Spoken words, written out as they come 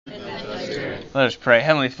Let us pray.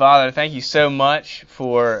 Heavenly Father, thank you so much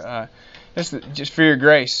for just for your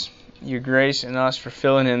grace in us, for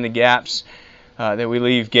filling in the gaps that we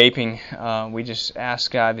leave gaping. We just ask,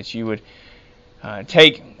 God, that you would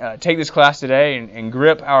take this class today and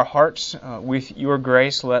grip our hearts with your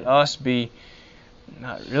grace. Let us be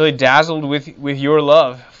really dazzled with your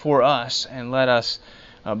love for us, and let us,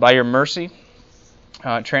 by your mercy,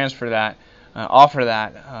 offer that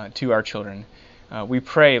to our children. We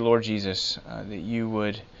pray, Lord Jesus, that you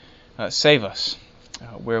would save us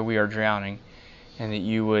where we are drowning, and that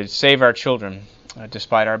you would save our children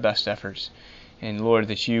despite our best efforts. And Lord,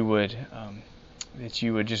 that you would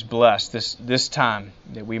just bless this time,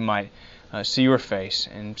 that we might see your face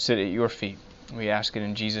and sit at your feet. We ask it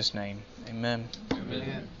in Jesus' name. Amen.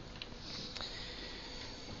 Amen.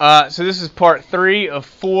 So this is part 3 of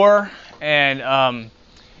 4, and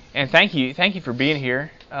thank you for being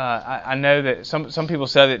here. I know that some people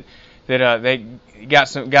said that they got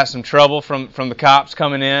some trouble from the cops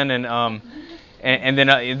coming in,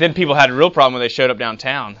 and then people had a real problem when they showed up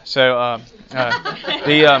downtown. So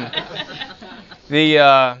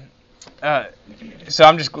so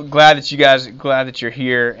I'm just glad that you're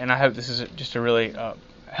here, and I hope this is just a really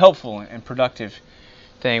helpful and productive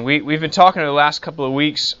thing. We've been talking over the last couple of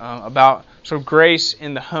weeks about sort of grace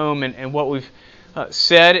in the home, and what we've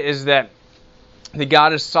said is that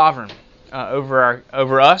God is sovereign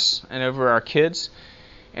over us and over our kids,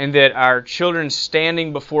 and that our children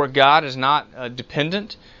standing before God is not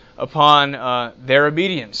dependent upon their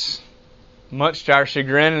obedience, much to our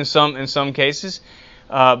chagrin in some cases,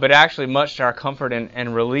 but actually much to our comfort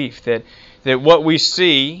and relief. That what we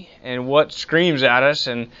see and what screams at us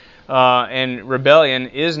and rebellion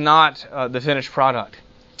is not the finished product.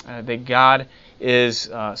 That God is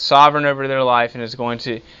sovereign over their life and is going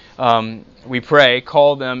to, we pray,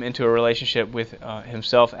 call them into a relationship with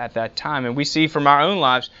Himself at that time. And we see from our own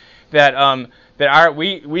lives that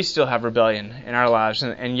we still have rebellion in our lives,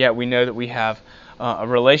 and yet we know that we have a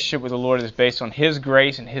relationship with the Lord that is based on His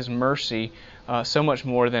grace and His mercy, so much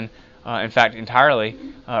more than, in fact, entirely,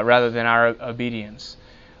 rather than our obedience.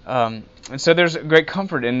 And so there's great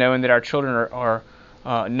comfort in knowing that our children are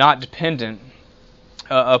not dependent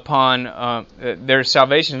upon their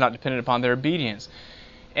salvation is not dependent upon their obedience,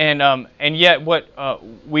 and yet what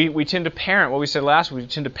we tend to parent, what we said last week, we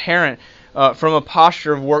tend to parent from a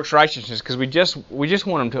posture of works righteousness, because we just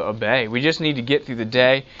want them to obey. We just need to get through the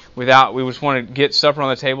day we just want to get supper on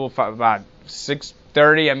the table by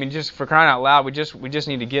 6:30. I mean, just for crying out loud, we just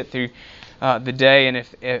need to get through the day, and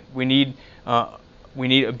if we need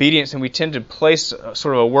obedience, and we tend to place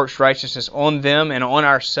sort of a works righteousness on them and on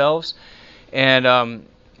ourselves. And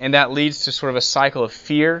that leads to sort of a cycle of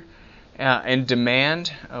fear and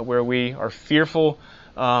demand, where we are fearful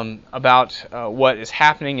about what is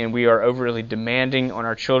happening, and we are overly demanding on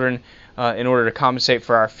our children in order to compensate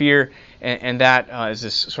for our fear. And that is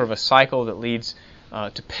this sort of a cycle that leads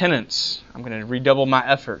to penance. I'm going to redouble my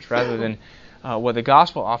efforts, rather than what the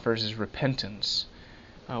gospel offers is repentance,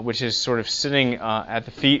 which is sort of sitting at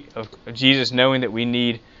the feet of Jesus, knowing that we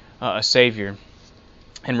need a Savior,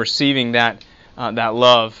 and receiving that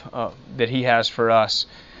love that He has for us.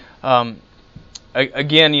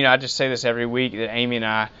 Again, I just say this every week, that Amy and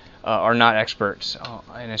I are not experts,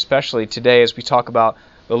 and especially today as we talk about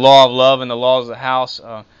the law of love and the laws of the house.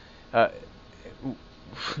 I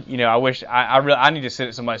wish I need to sit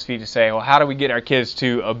at somebody's feet to say, well, how do we get our kids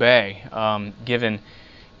to obey, given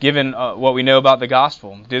what we know about the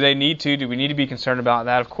gospel? Do they need to? Do we need to be concerned about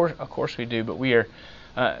that? Of course we do. But we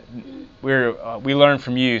learn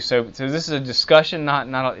from you. So this is a discussion,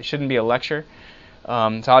 it shouldn't be a lecture.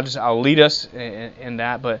 So I'll lead us in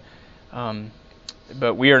that, but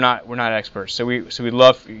we're not experts. So we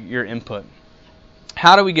love your input.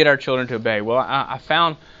 How do we get our children to obey? Well, I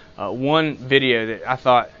found one video that I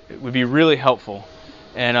thought would be really helpful,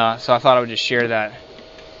 and so I thought I would just share that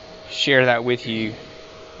with you.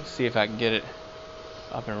 Let's see if I can get it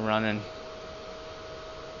up and running.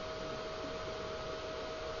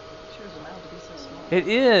 It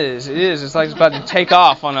is. It's like it's about to take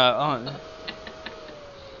off on.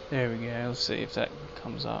 There we go. Let's see if that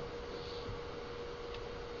comes up.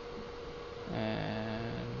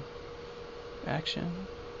 And action.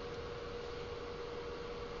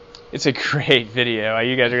 It's a great video.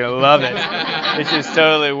 You guys are gonna love it. It's just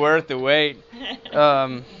totally worth the wait.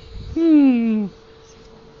 Am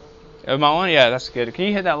I on? Yeah, that's good. Can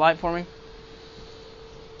you hit that light for me?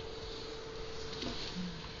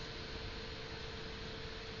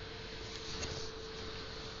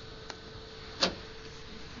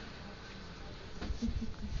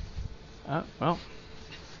 Well.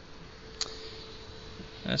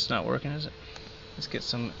 That's not working, is it? Let's get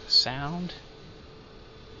some sound.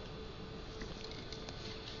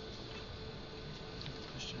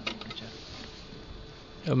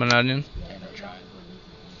 Am I not in?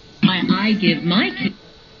 I give my kids.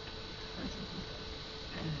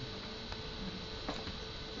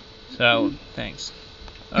 So, thanks.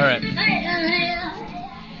 All right. As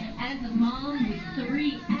a mom with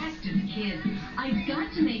 3 active kids, I've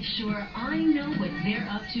got to make sure I know what they're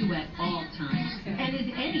up to at all times. And as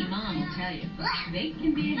any mom will tell you, they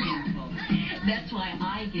can be a handful. That's why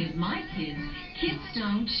I give my kids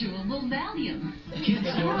Kidstone Chewable Valium.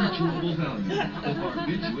 Kidstone Chewable Valium. The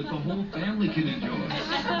barbiturate the whole family can enjoy.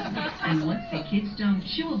 And once the Kidstone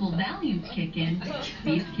Chewable Valiums kick in,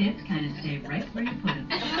 these kids kind of stay right where you put them.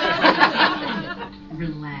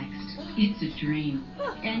 Relaxed. It's a dream.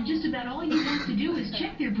 And just about all you have to do is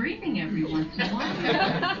check their breathing every once in a while.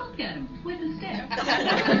 Look at them with a stick.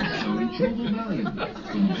 Kidstone Chewable Valium.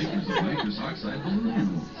 From the makers of nitrous oxide balloon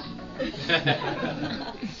animals.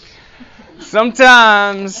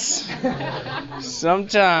 Sometimes.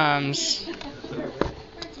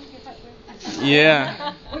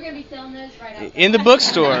 Yeah. We're going to be selling those right outside. In the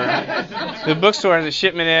bookstore. The bookstore has a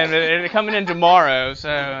shipment in. They're coming in tomorrow, so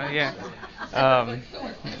yeah.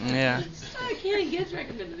 Yeah. Kenny gets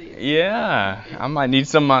recommended these. Yeah. I might need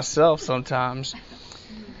some myself sometimes.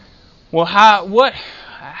 Well, how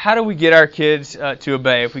do we get our kids to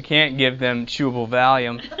obey if we can't give them chewable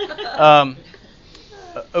Valium?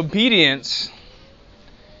 Obedience,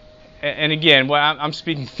 and again, I'm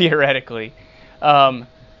speaking theoretically,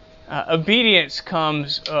 obedience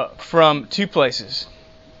comes from 2 places.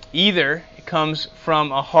 Either it comes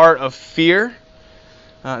from a heart of fear,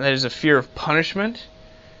 that is a fear of punishment,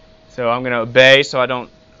 so I'm going to obey so I don't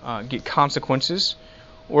get consequences,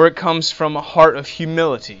 or it comes from a heart of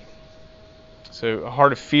humility, so a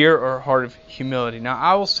heart of fear or a heart of humility. Now,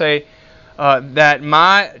 I will say that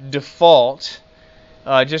my default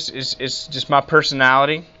it's just my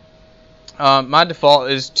personality. My default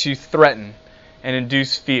is to threaten and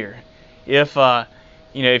induce fear. If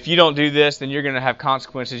you don't do this, then you're going to have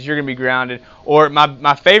consequences. You're going to be grounded. Or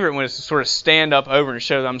my favorite one is to sort of stand up over to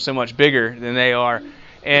show that I'm so much bigger than they are,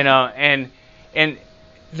 and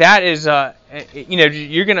that is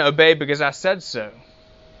you're going to obey because I said so.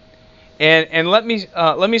 And let me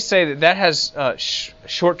say that has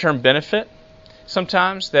short-term benefit.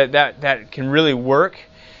 Sometimes that can really work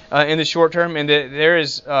in the short term, and that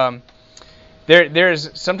there is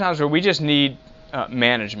sometimes where we just need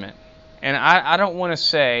management. And I don't want to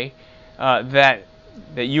say that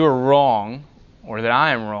you are wrong or that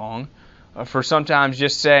I am wrong for sometimes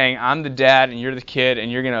just saying I'm the dad and you're the kid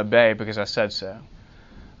and you're going to obey because I said so.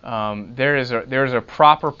 There is a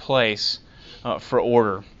proper place for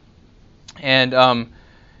order, and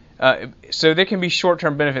so there can be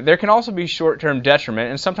short-term benefit. There can also be short-term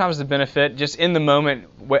detriment, and sometimes the benefit just in the moment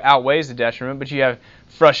outweighs the detriment, but you have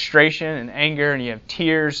frustration and anger, and you have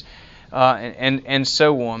tears, and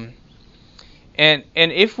so on. And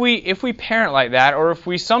if we parent like that, or if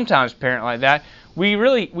we sometimes parent like that, we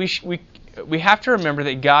have to remember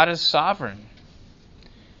that God is sovereign.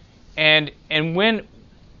 And when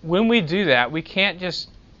we do that, we can't just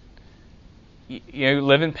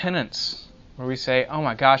live in penance, where we say, "Oh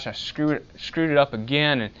my gosh, I screwed it up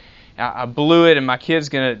again, and I blew it, and my kid's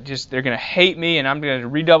they're gonna hate me, and I'm gonna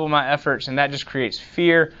redouble my efforts," and that just creates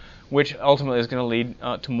fear, which ultimately is going to lead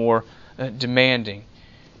to more demanding.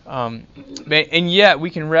 And yet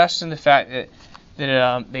we can rest in the fact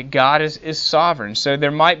that God is sovereign. So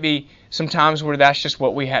there might be some times where that's just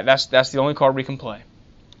what we have. That's the only card we can play.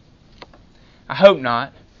 I hope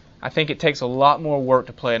not. I think it takes a lot more work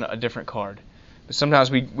to play a different card. But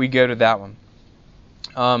sometimes we go to that one.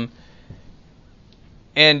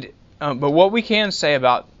 But what we can say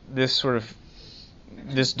about this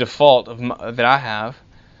this default that I have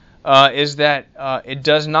is that it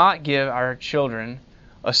does not give our children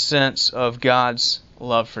a sense of God's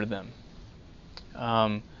love for them.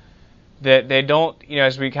 That they don't,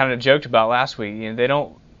 as we kind of joked about last week, they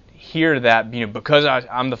don't hear that, because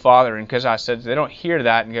I'm the father and because I said, they don't hear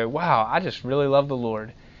that and go, "Wow, I just really love the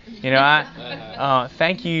Lord."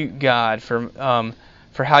 Thank you, God,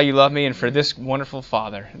 for how you love me and for this wonderful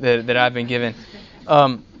father that I've been given.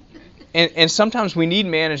 And sometimes we need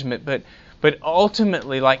management, but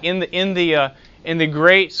ultimately, like in the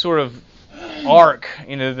great sort of arc,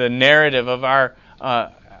 the narrative of our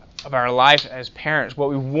life as parents, what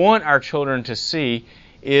we want our children to see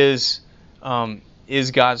is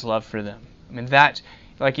God's love for them. I mean, that,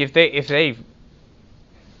 like, if they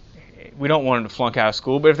we don't want them to flunk out of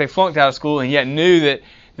school, but if they flunked out of school and yet knew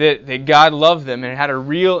that God loved them and had a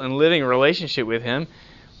real and living relationship with Him,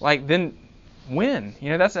 then win.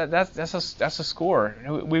 That's a score.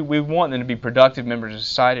 We want them to be productive members of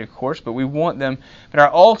society, of course, but we want them. But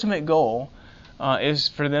our ultimate goal is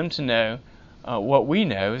for them to know what we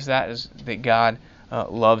know is that God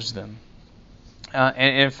loves them,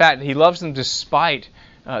 and in fact, He loves them despite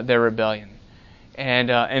their rebellion,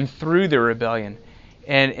 and through their rebellion,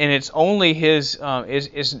 and it's only His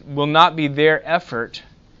will not be their effort.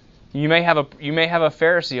 You may have a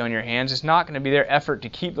Pharisee on your hands. It's not going to be their effort to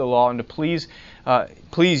keep the law and to please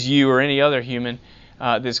you or any other human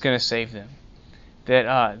that's going to save them.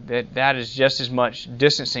 That is just as much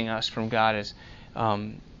distancing us from God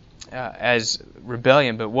as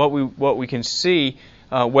rebellion. But what we can see,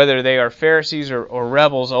 whether they are Pharisees or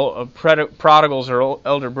rebels, prodigals or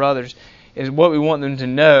elder brothers, is what we want them to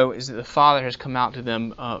know is that the Father has come out to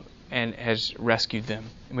them and has rescued them,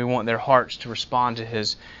 and we want their hearts to respond to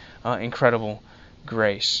His incredible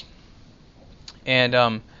grace.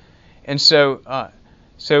 And so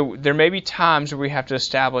there may be times where we have to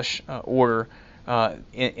establish order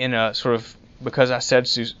in a sort of because I said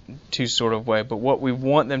to sort of way. But what we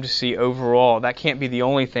want them to see overall, that can't be the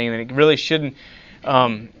only thing, and it really shouldn't.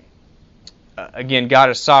 Again,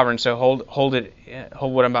 God is sovereign, so hold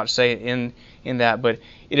what I'm about to say in that. But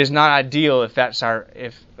it is not ideal if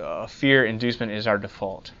fear inducement is our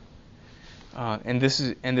default. And this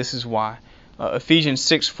is why Ephesians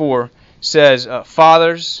 6:4 says,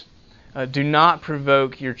 "Fathers, do not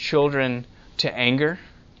provoke your children to anger,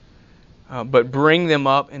 but bring them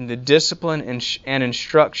up in the discipline and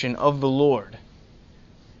instruction of the Lord."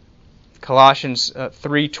 Colossians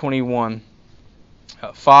 3:21,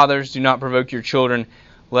 "Fathers, do not provoke your children,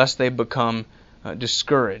 lest they become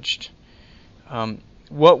discouraged."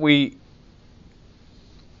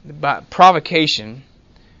 By provocation,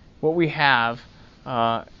 what we have,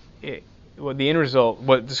 the end result,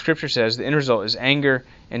 what the Scripture says, the end result is anger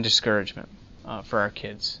and discouragement for our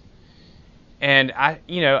kids. And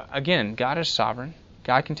again, God is sovereign.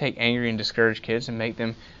 God can take angry and discouraged kids and make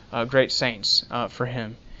them great saints for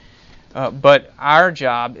Him. But our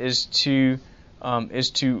job is to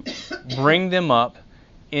bring them up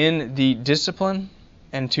in the discipline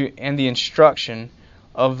and the instruction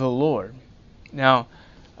of the Lord. Now,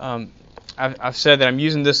 I've said that I'm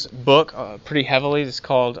using this book pretty heavily. It's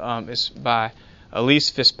called it's by Elise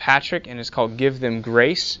Fitzpatrick, and it's called "Give Them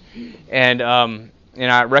Grace," and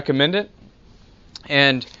I recommend it.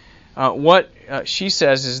 And what she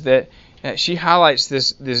says is that she highlights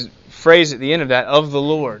this phrase at the end of that, "of the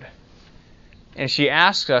Lord," and she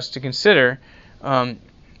asks us to consider that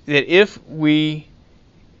if we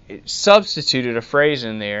substituted a phrase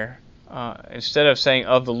in there, instead of saying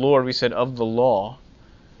 "of the Lord," we said "of the law."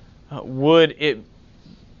 Would it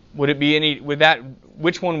be any?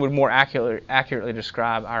 Which one would more accurately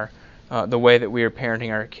describe the way that we are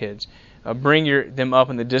parenting our kids? Bring them up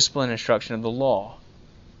in the discipline and instruction of the law,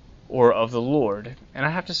 or of the Lord. And I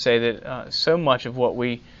have to say that so much of the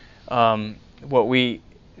way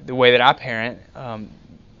that I parent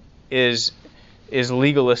is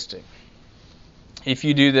legalistic. If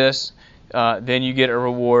you do this, then you get a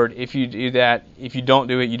reward. If you do that, if you don't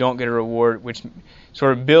do it, you don't get a reward, which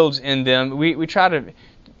sort of builds in them. We try to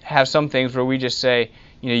have some things where we just say,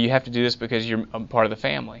 you have to do this because you're a part of the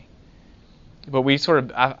family. But we sort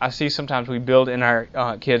of, I see sometimes we build in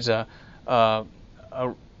our kids a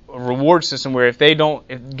reward system where if they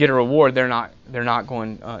don't get a reward, they're not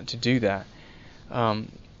going to do that.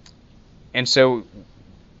 And so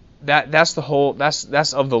that's the whole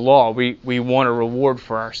that's of the law. We want a reward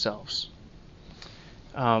for ourselves.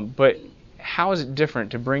 But how is it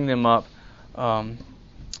different to bring them up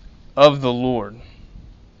of the Lord?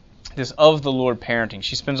 This of the Lord parenting.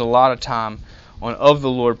 She spends a lot of time on of the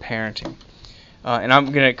Lord parenting, and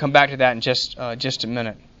I'm going to come back to that in just a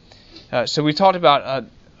minute. So we talked about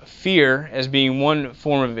fear as being one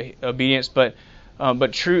form of obedience, but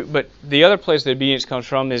the other place that obedience comes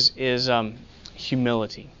from is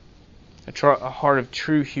humility, a heart of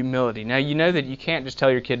true humility. Now you know that you can't just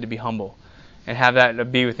tell your kid to be humble and have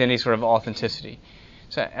that be with any sort of authenticity.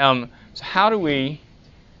 So how do we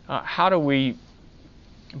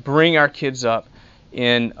bring our kids up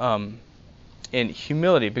in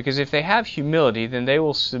humility? Because if they have humility, then they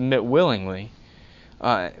will submit willingly.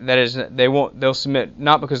 That is, they'll submit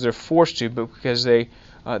not because they're forced to, but because they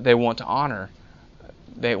want to honor.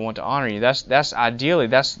 They want to honor you. That's ideally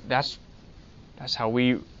that's how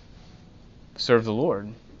we serve the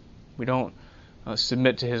Lord. We don't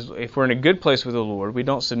submit to His. If we're in a good place with the Lord, we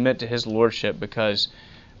don't submit to His lordship because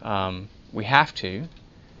we have to,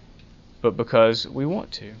 but because we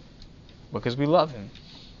want to, because we love Him.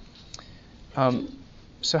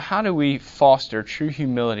 So how do we foster true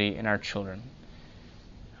humility in our children?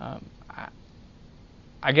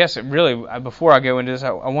 I guess really, before I go into this,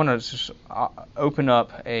 I want to just open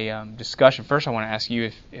up a discussion. First, I want to ask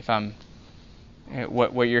you if I'm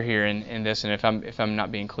what you're hearing in this, and if I'm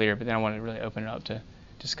not being clear. But then I want to really open it up to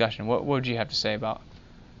discussion. What would you have to say about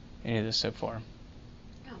any of this so far?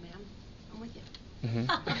 Oh man, I'm with you.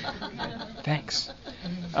 Mm-hmm. Thanks.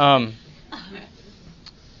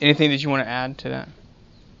 Anything that you want to add to that?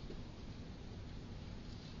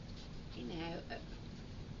 You know,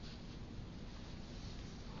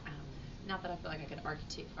 not that I feel like I could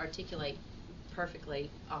articulate perfectly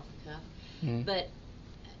off the cuff, Mm-hmm. but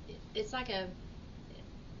it's like I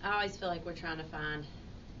always feel like we're trying to find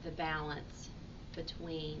the balance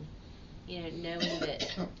between, knowing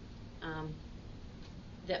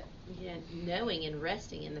that, knowing and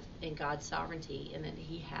resting in God's sovereignty, and that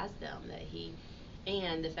He has them,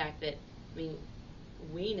 and the fact that,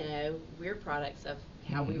 we know we're products of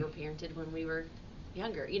how we were parented when we were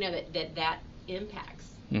younger. That impacts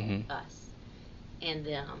Mm-hmm. us and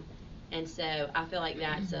them, and so I feel like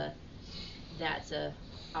that's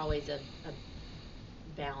always a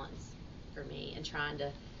balance for me, and trying to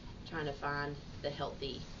find the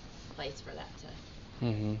healthy place for that to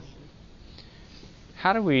Mm-hmm. land.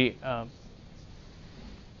 How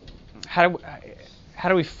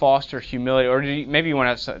do we foster humility, or maybe you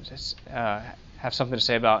want to have something to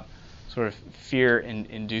say about sort of fear and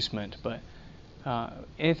inducement? But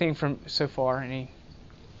anything from so far? What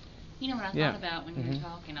I Yeah. thought about when you Mhm. were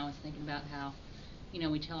talking, I was thinking about how,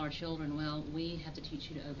 we tell our children, well, we have to teach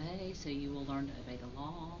you to obey, so you will learn to obey the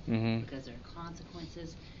law, Mhm. because there are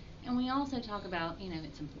consequences. And we also talk about,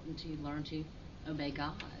 it's important to learn to obey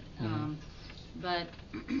God. Mhm. But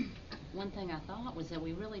one thing I thought was that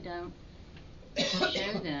we really don't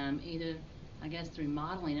show them, either, I guess, through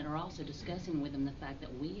modeling it or also discussing with them the fact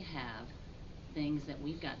that we have things that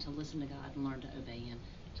we've got to listen to God and learn to obey Him.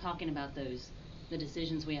 Talking about the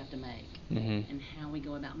decisions we have to make, Mhm. and how we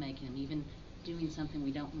go about making them, even doing something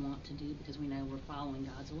we don't want to do because we know we're following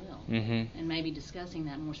God's will. Mm-hmm. And maybe discussing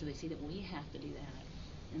that more so they see that we have to do that,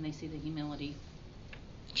 and they see the humility.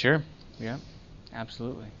 Sure. Yeah.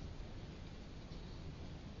 Absolutely.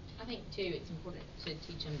 I think too, it's important to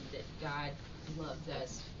teach them that God loves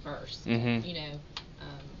us first. Mhm.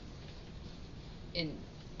 And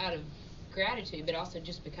out of gratitude, but also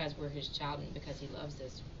just because we're His child and because He loves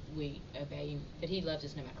us, we obey Him. But He loves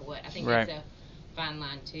us no matter what. I think Right. that's a fine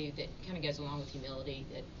line too that kind of goes along with humility.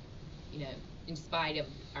 That in spite of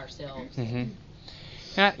ourselves. Mm-hmm.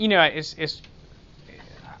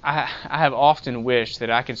 I have often wished that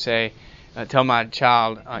I could tell my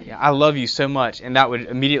child, I love you so much, and that would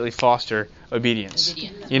immediately foster obedience.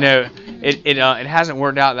 It hasn't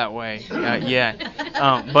worked out that way yet.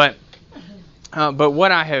 But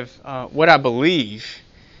what I believe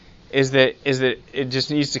is that it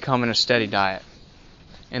just needs to come in a steady diet,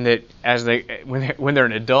 and that when they're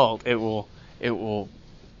an adult, it will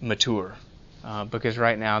mature, because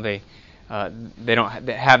right now they don't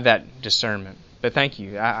have that discernment. But thank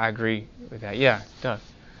you, I agree with that. Yeah, Doug.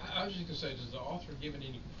 I was just going to say, does the author give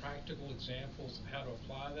any practical examples of how to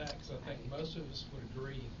apply that? Because I think most of us would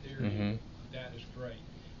agree in theory Mm-hmm. that is great.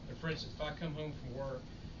 But for instance, if I come home from work,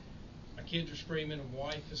 my kids are screaming, and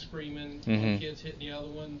wife is screaming, Mm-hmm. one kid's hitting the other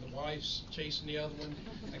one, the wife's chasing the other one,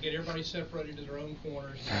 I get everybody separated to their own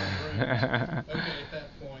corners and their own rooms. Okay, at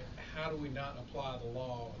that point, how do we not apply the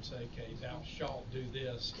law and say, okay, thou shalt do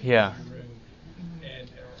this in Yeah. your room? And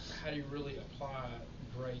how do you really apply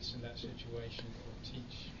grace in that situation or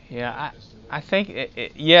teach? Yeah, I think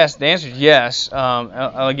yes. The answer is yes.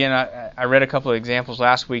 Again, I read a couple of examples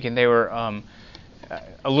last week, and they were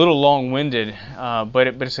a little long-winded, but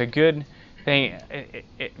it's a good thing.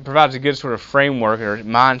 It provides a good sort of framework or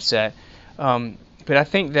mindset. But I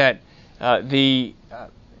think that the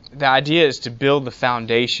idea is to build the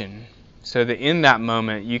foundation so that in that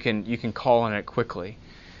moment you can call on it quickly,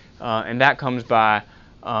 and that comes by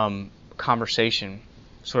conversation.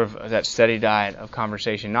 Sort of that steady diet of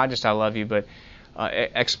conversation, not just I love you, but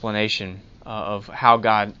explanation of how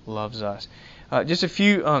God loves us. Just a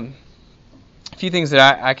few things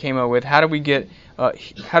that I came up with. How do we get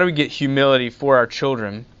humility for our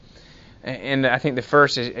children? And I think the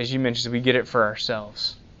first, as you mentioned, is we get it for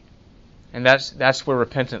ourselves, and that's where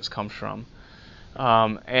repentance comes from,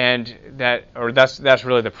 and that's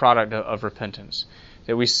really the product of repentance,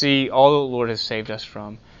 that we see all the Lord has saved us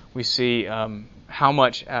from. We see how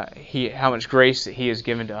much grace that He has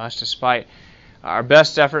given to us, despite our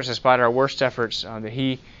best efforts, despite our worst efforts, that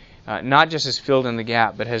He not just has filled in the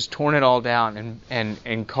gap, but has torn it all down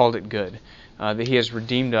and called it good. That He has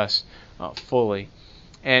redeemed us fully,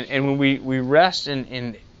 And when we rest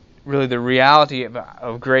in really the reality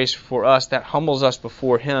of grace for us, that humbles us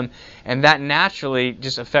before Him, and that naturally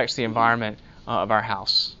just affects the environment of our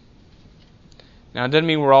house. Now, it doesn't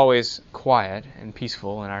mean we're always quiet and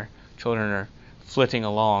peaceful and our children are flitting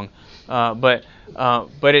along, but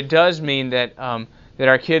it does mean that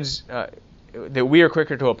our kids, that we are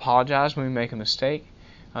quicker to apologize when we make a mistake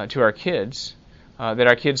to our kids, that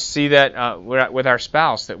our kids see that with our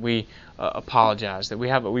spouse, that we apologize, that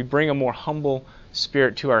we bring a more humble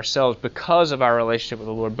spirit to ourselves because of our relationship with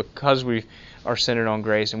the Lord, because we are centered on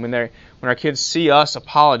grace. And when our kids see us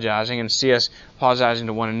apologizing and see us apologizing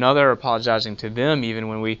to one another, apologizing to them even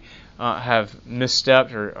when we have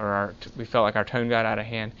misstepped or we felt like our tone got out of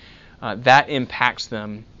hand, that impacts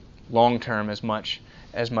them long term as much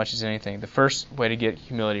as anything. The first way to get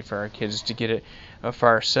humility for our kids is to get it for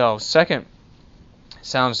ourselves. Second,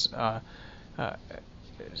 sounds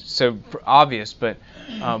so obvious, but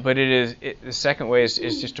it is. The second way is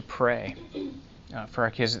just to pray for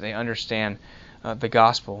our kids, that they understand the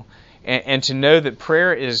gospel, and to know that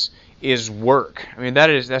prayer is work. I mean,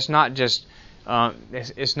 that's not just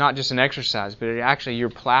it's not just an exercise, but actually you're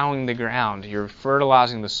plowing the ground, you're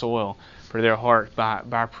fertilizing the soil for their heart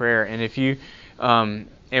by prayer. And if you and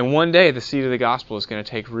one day the seed of the gospel is going to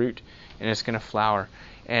take root and it's going to flower.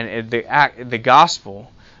 And the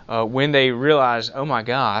gospel, when they realize, oh my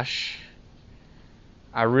gosh,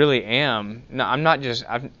 I really am. No, I'm not just.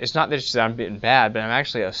 It's not that I'm getting bad, but I'm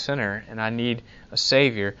actually a sinner and I need a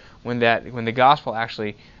Savior. When the gospel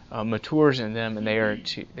actually matures in them and they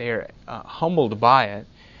are humbled by it,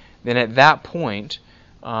 then at that point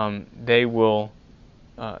they will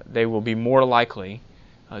be more likely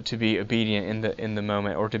to be obedient in the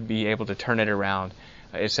moment, or to be able to turn it around.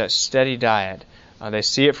 It's that steady diet. They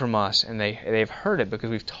see it from us, and they've heard it because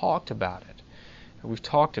we've talked about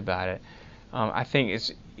it. I think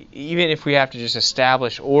it's, even if we have to just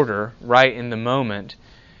establish order right in the moment,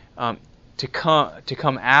 to come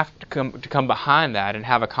behind that and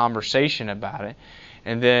have a conversation about it,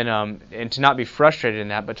 and then and to not be frustrated in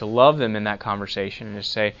that, but to love them in that conversation, and to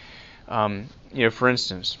say, for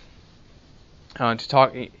instance, to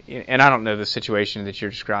talk. And I don't know the situation that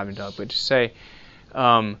you're describing, Doug, but to say,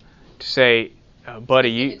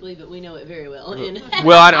 buddy, you. But we know it very well.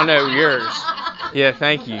 Well, I don't know yours. Yeah,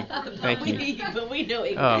 thank you. But we know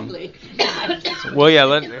exactly. Well,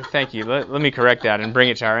 yeah. Thank you. Let me correct that and bring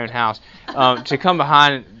it to our own house. To come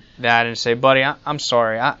behind that and say, buddy, I'm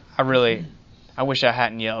sorry. I wish I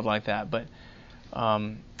hadn't yelled like that. But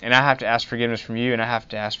and I have to ask forgiveness from you, and I have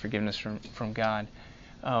to ask forgiveness from God.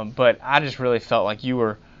 But I just really felt like you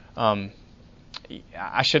were.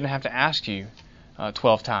 I shouldn't have to ask you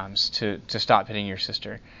 12 times to stop hitting your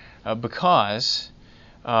sister, because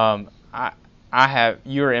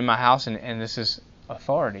you're in my house, and this is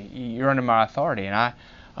authority. You're under my authority, and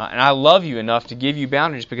I love you enough to give you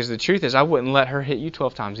boundaries, because the truth is I wouldn't let her hit you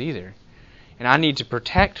 12 times either, and I need to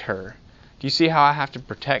protect her. Do you see how I have to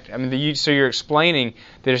protect? I mean, so you're explaining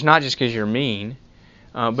that it's not just because you're mean,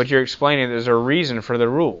 but you're explaining that there's a reason for the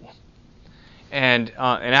rule. And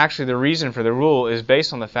actually, the reason for the rule is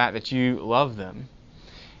based on the fact that you love them,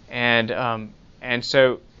 and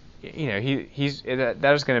so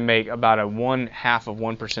that is going to make about a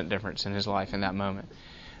 0.5% difference in his life in that moment.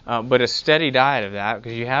 But a steady diet of that,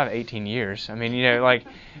 because you have 18 years. I mean,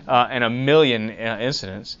 and a million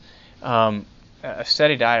incidents. A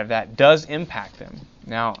steady diet of that does impact them.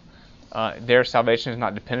 Now, their salvation is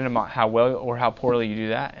not dependent upon how well or how poorly you do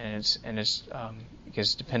that, and it's because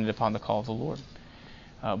it's dependent upon the call of the Lord.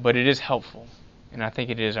 But it is helpful, and I think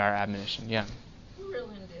it is our admonition. Yeah. We're real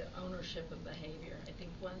into ownership of behavior. I think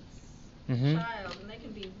once a child, and they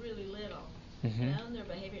can be really little, and own their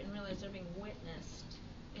behavior and realize they're being witnessed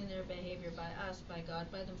in their behavior by us, by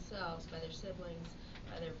God, by themselves, by their siblings,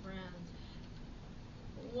 by their friends.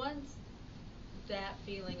 Once that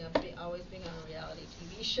feeling of always being on a reality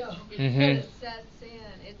TV show sets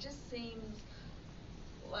in, it just seems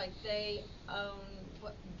like they own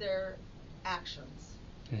their actions,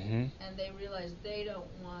 and they realize they don't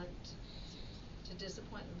want to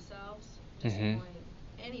disappoint themselves, disappoint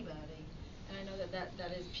anybody. And I know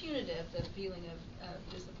that is punitive, the feeling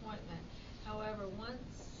of disappointment. However, once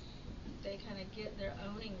they kind of get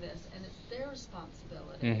owning this, and it's their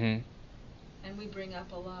responsibility. And we bring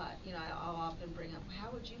up a lot. I'll often bring up,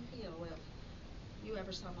 how would you feel if you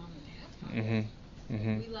ever saw mom and dad?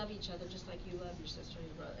 We love each other just like you love your sister or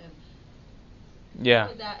your brother.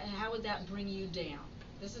 And how would that bring you down?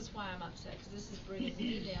 This is why I'm upset, because this is bringing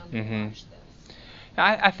me down to watch this.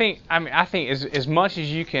 I think as much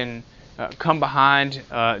as you can come behind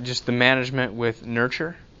just the management with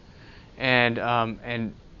nurture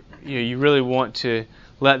and you really want to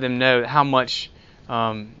let them know how much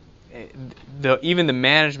even the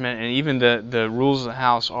management and even the rules of the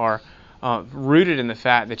house are rooted in the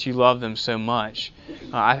fact that you love them so much.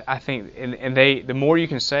 I think, and the more you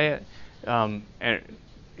can say it, and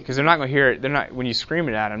because they're not going to hear it, they're not when you scream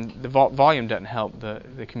it at them. The volume doesn't help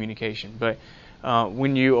the communication, but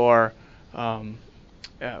when you are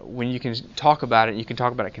when you can talk about it, you can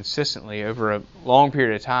talk about it consistently over a long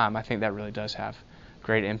period of time. I think that really does have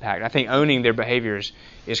great impact. I think owning their behaviors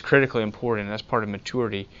is critically important. That's part of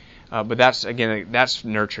maturity. But that's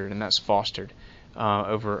nurtured and that's fostered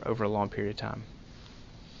over a long period of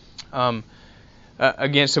time.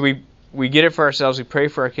 Again, so we get it for ourselves, we pray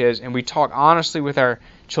for our kids, and we talk honestly with our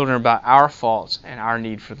children about our faults and our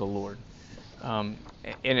need for the Lord. And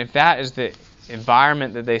if that is the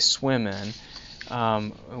environment that they swim in,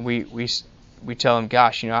 we tell them,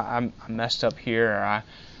 gosh, I messed up here, or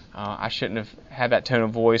I shouldn't have had that tone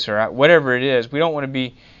of voice, or whatever it is. We don't want to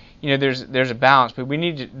be, there's a balance, but we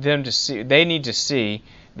need them to see. They need to see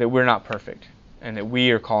that we're not perfect, and that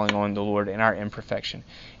we are calling on the Lord in our imperfection.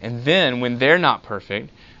 And then when they're not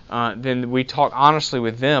perfect, then we talk honestly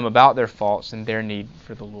with them about their faults and their need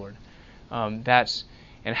for the Lord.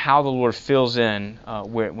 And how the Lord fills in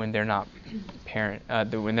when they're not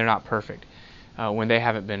when they're not perfect, when they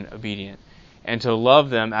haven't been obedient, and to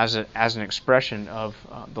love them as an expression of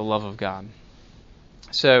the love of God.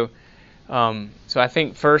 So I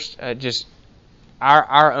think first, just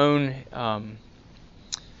our own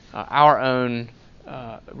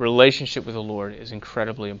relationship with the Lord is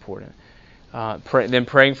incredibly important. Then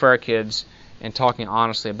praying for our kids and talking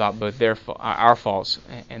honestly about both our faults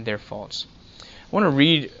and their faults. I want to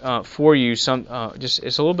read for you some. It's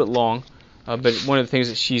a little bit long, but one of the things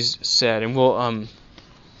that she's said, and we'll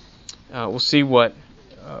see what.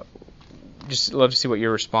 Just love to see what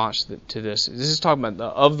your response to this. This is talking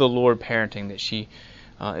about of the Lord parenting that she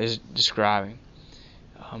is describing,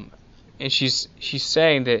 and she's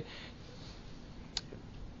saying that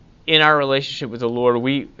in our relationship with the Lord,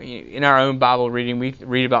 in our own Bible reading, we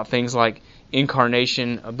read about things like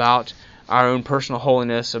incarnation, about our own personal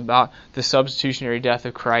holiness, about the substitutionary death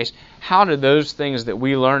of Christ. How do those things that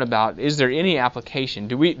we learn about, is there any application?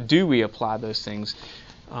 Do we apply those things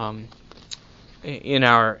in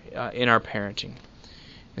our parenting?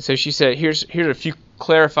 And so she said, here's a few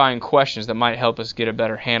clarifying questions that might help us get a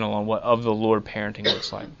better handle on what of the Lord parenting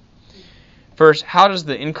looks like. First, how does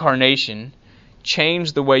the incarnation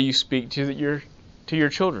change the way you speak to your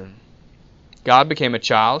children? God became a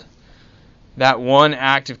child. That one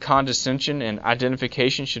act of condescension and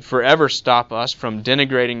identification should forever stop us from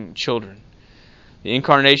denigrating children. The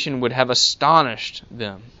incarnation would have astonished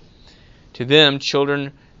them. To them,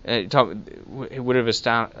 children it would have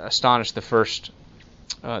astonished the first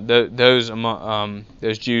those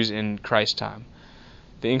Jews in Christ's time.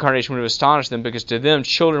 The incarnation would have astonished them because to them,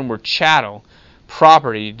 children were chattel,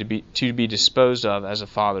 property to be disposed of as a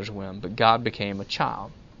father's whim. But God became a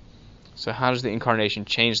child. So how does the incarnation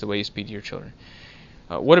change the way you speak to your children?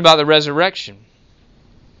 What about the resurrection?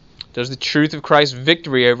 Does the truth of Christ's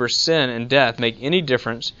victory over sin and death make any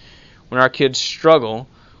difference when our kids struggle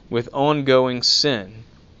with ongoing sin?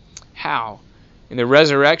 How? In the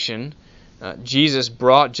resurrection, Jesus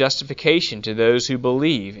brought justification to those who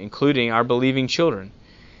believe, including our believing children.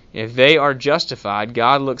 If they are justified,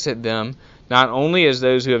 God looks at them not only as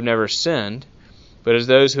those who have never sinned, but as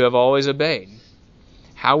those who have always obeyed.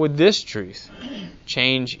 How would this truth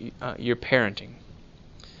change your parenting?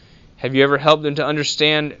 Have you ever helped them to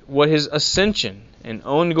understand what His ascension and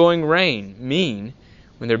ongoing reign mean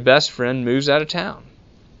when their best friend moves out of town?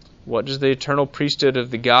 What does the eternal priesthood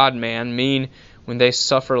of the God-man mean when they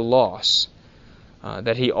suffer loss?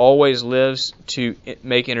 That He always lives to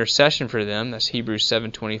make intercession for them, that's Hebrews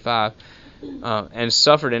 7:25, and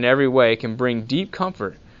suffered in every way can bring deep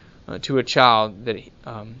comfort to a child that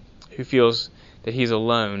who feels that he's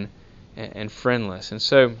alone and friendless. And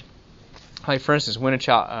so, like for instance, when a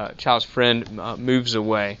child's friend moves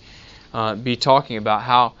away, be talking about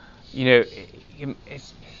how, be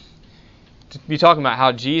talking about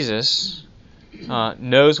how Jesus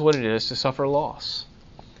knows what it is to suffer loss,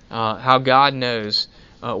 how God knows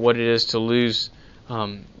what it is to lose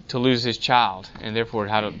His child, and therefore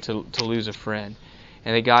how to lose a friend,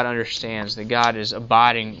 and that God understands, that God is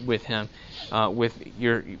abiding with him, with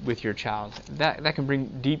your child. That can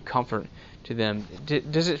bring deep comfort to them.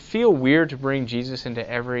 Does it feel weird to bring Jesus into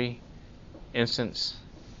every instance,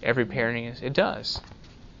 every parenting? It does.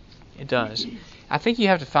 It does. I think you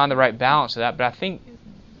have to find the right balance of that, but I think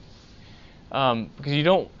because you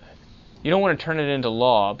don't want to turn it into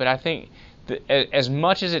law, but I think as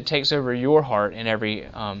much as it takes over your heart in every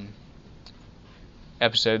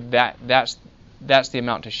episode, that's the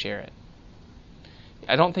amount to share it.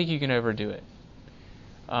 I don't think you can overdo it.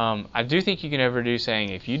 I do think you can overdo saying,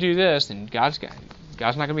 if you do this, then God's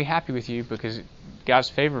not going to be happy with you, because God's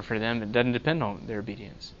favor for them, it doesn't depend on their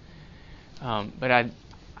obedience. But I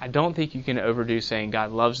don't think you can overdo saying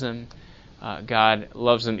God loves them. God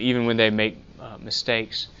loves them even when they make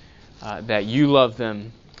mistakes. That you love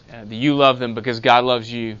them. That you love them because God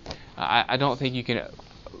loves you. I don't think you can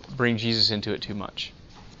bring Jesus into it too much.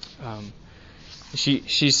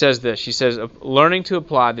 She says this. She says, learning to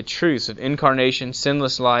apply the truths of incarnation,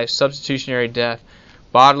 sinless life, substitutionary death,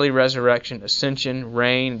 bodily resurrection, ascension,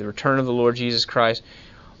 reign, the return of the Lord Jesus Christ,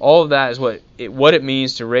 all of that is what it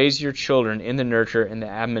means to raise your children in the nurture and the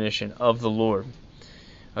admonition of the Lord.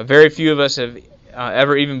 Very few of us have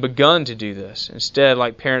ever even begun to do this. Instead,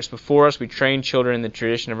 like parents before us, we train children in the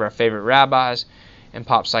tradition of our favorite rabbis and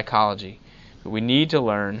pop psychology. But we need to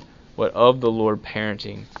learn what of the Lord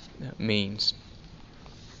parenting means.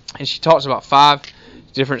 And she talks about 5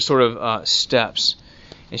 different sort of steps.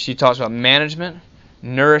 And she talks about management,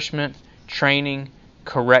 nourishment, training,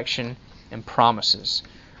 correction, and promises.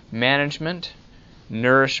 Management,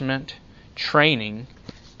 nourishment, training,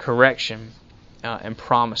 correction, and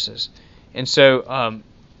promises. And so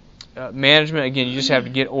management, again, you just have to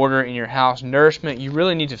get order in your house. Nourishment, you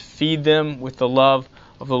really need to feed them with the love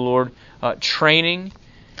of the Lord. Training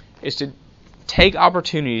is to take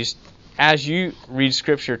opportunities as you read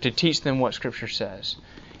Scripture to teach them what Scripture says.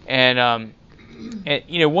 And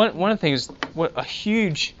you know, one of the things, what a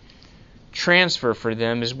huge transfer for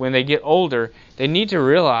them is when they get older, they need to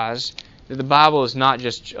realize that the Bible is not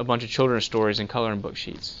just a bunch of children's stories and coloring book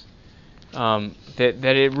sheets. That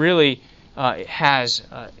it really has,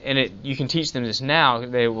 and you can teach them this now,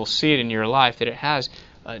 they will see it in your life, that it has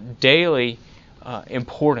daily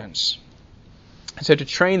importance. So to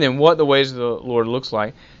train them what the ways of the Lord looks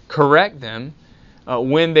like, correct them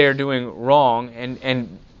when they're doing wrong,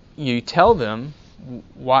 and you tell them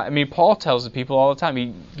why. I mean, Paul tells the people all the time.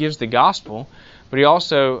 He gives the gospel, but he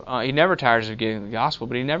also he never tires of giving the gospel,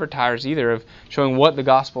 but he never tires either of showing what the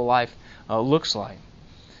gospel life looks like.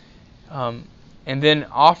 And then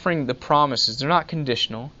offering the promises. They're not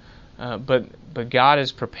conditional, but God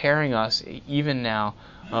is preparing us even now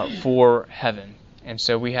for heaven. And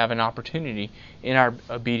so we have an opportunity in our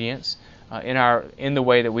obedience, in the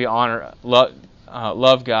way that we honor,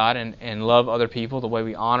 love God and love other people, the way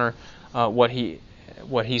we honor what He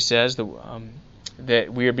says,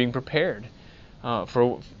 that we are being prepared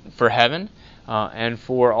for heaven and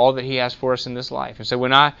for all that He has for us in this life. And so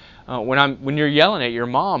when you're yelling at your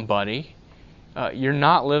mom, buddy, you're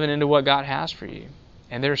not living into what God has for you.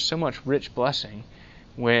 And there's so much rich blessing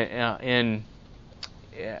when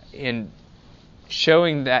in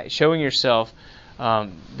showing yourself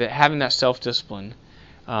that having that self-discipline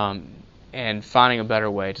and finding a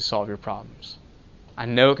better way to solve your problems. I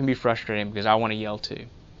know it can be frustrating because I want to yell too,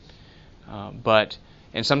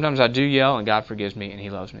 and sometimes I do yell and God forgives me and He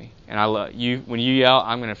loves me. And I love you. When you yell,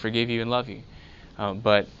 I'm going to forgive you and love you.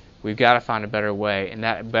 But we've got to find a better way, and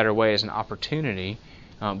that better way is an opportunity,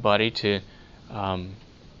 buddy, to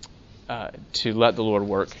let the Lord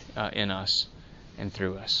work in us and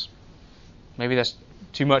through us. Maybe that's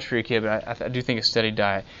too much for your kid, but I do think a steady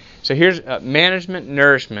diet. So here's management,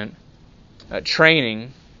 nourishment,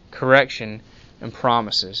 training, correction, and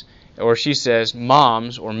promises. Or she says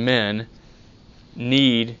moms or men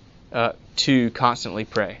need to constantly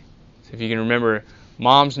pray. So if you can remember,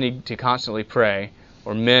 moms need to constantly pray,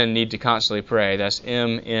 or men need to constantly pray. That's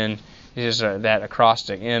MN, is that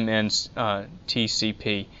acrostic,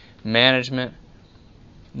 MNTCP. Management,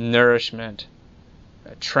 nourishment,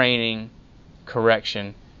 training,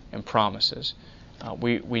 correction, and promises.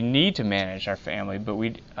 We need to manage our family, but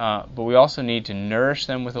we also need to nourish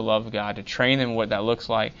them with the love of God, to train them what that looks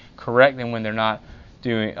like, correct them when they're not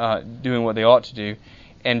doing what they ought to do,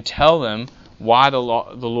 and tell them why the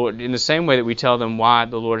Lord, in the same way that we tell them why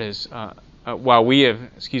the Lord has, in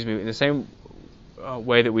the same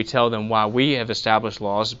way that we tell them why we have established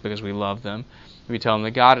laws because we love them, we tell them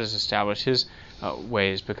that God has established His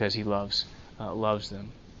ways because He loves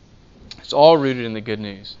them. It's all rooted in the good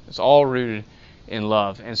news. It's all rooted in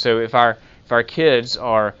love. And so if our kids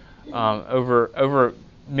are over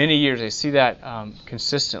many years, they see that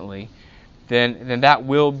consistently, then that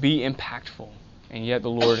will be impactful. And yet the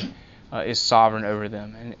Lord is sovereign over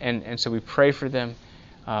them. And so we pray for them.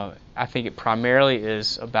 I think it primarily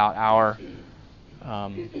is about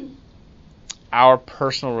our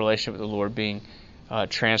personal relationship with the Lord being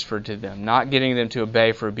transferred to them. Not getting them to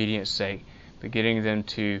obey for obedience sake, but getting them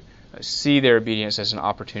to see their obedience as an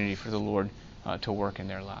opportunity for the Lord to work in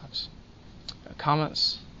their lives.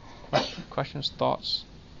 Comments, questions, thoughts?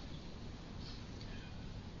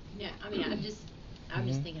 Yeah, I mean, I'm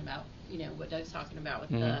just thinking about, what Doug's talking about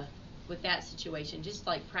with with that situation, just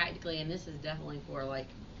like practically, and this is definitely for like,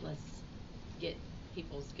 let's get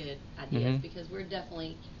people's good ideas, because we're in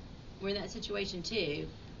that situation too,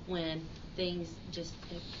 when things just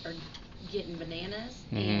are getting bananas,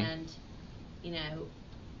 and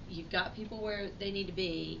you've got people where they need to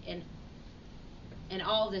be, and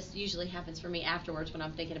all this usually happens for me afterwards when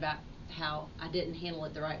I'm thinking about how I didn't handle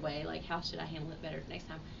it the right way, like how should I handle it better next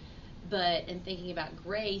time. But in thinking about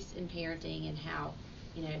grace in parenting and how,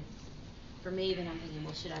 for me, then I'm thinking,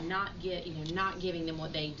 well, should I not giving them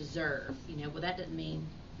what they deserve? Well, that doesn't mean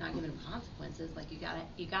not giving them consequences. Like you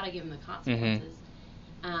gotta give them the consequences,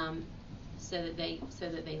 so that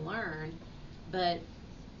they learn. But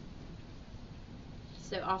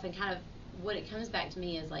so often, kind of what it comes back to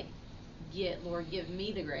me is like, Lord, give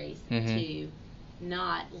me the grace to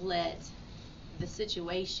not let the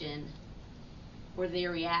situation or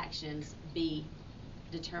their reactions be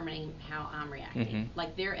determining how I'm reacting.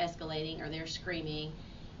 Like they're escalating or they're screaming,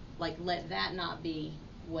 like let that not be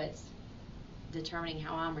what's determining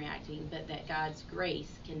how I'm reacting, but that God's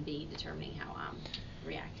grace can be determining how I'm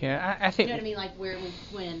reacting. Yeah, I think. You know what I mean? Like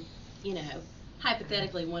when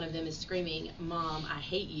hypothetically one of them is screaming, "Mom, I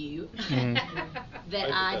hate you,"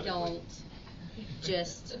 that I don't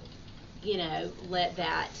just, let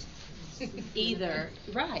that either.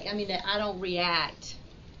 Right. I mean, that I don't react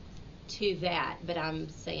to that, but I'm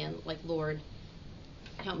saying, like, Lord,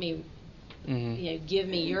 help me, give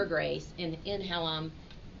me your grace in how I'm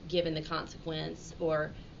giving the consequence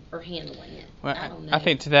or handling it. Well, I don't know. I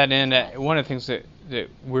think to that end, one of the things that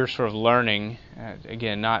we're sort of learning,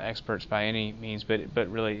 again, not experts by any means, but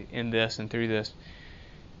really in this and through this,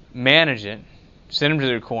 manage it, send them to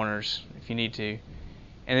their corners if you need to,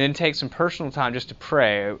 and then take some personal time just to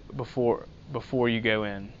pray before you go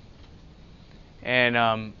in.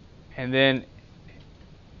 And then,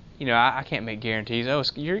 I can't make guarantees. Oh,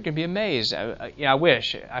 you're going to be amazed. I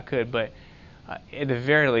wish I could, but at the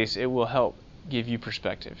very least, it will help give you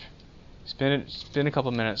perspective. Spend a couple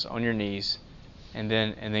of minutes on your knees, and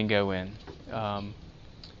then go in.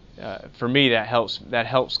 For me, that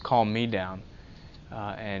helps calm me down,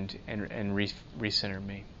 and recenter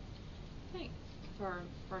me. I think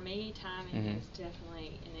for me, timing is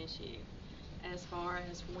definitely an issue, as far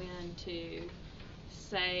as when to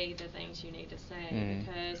say the things you need to say,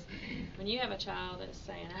 because when you have a child that's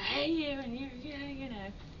saying, "I hate you," and you're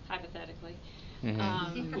hypothetically,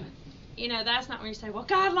 that's not when you say, "Well,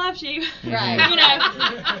 God loves you." Right.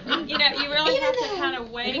 You really have to kind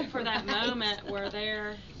of wait for that moment where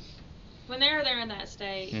they're in that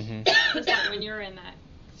state, just like when you're in that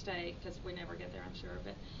state, because we never get there, I'm sure,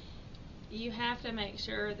 but you have to make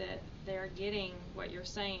sure that they're getting what you're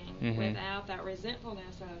saying without that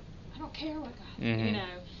resentfulness of, I don't care what God,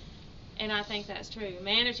 and I think that's true.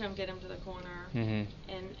 Manage them, get them to the corner,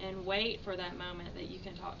 and wait for that moment that you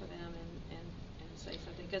can talk to them and say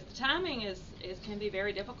something, because the timing can be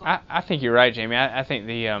very difficult. I think you're right, Jamie. I think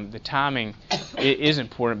the timing is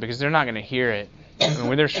important, because they're not going to hear it. I mean,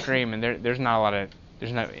 when they're screaming, there's no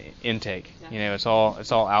intake. It's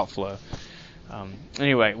all outflow.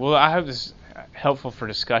 Anyway, well, I hope this is helpful for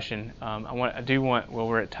discussion.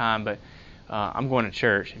 We're at time, but I'm going to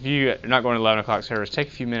church. If you are not going to 11 o'clock service, take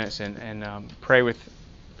a few minutes and pray with the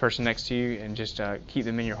person next to you, and just keep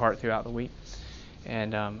them in your heart throughout the week.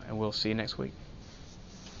 And we'll see you next week.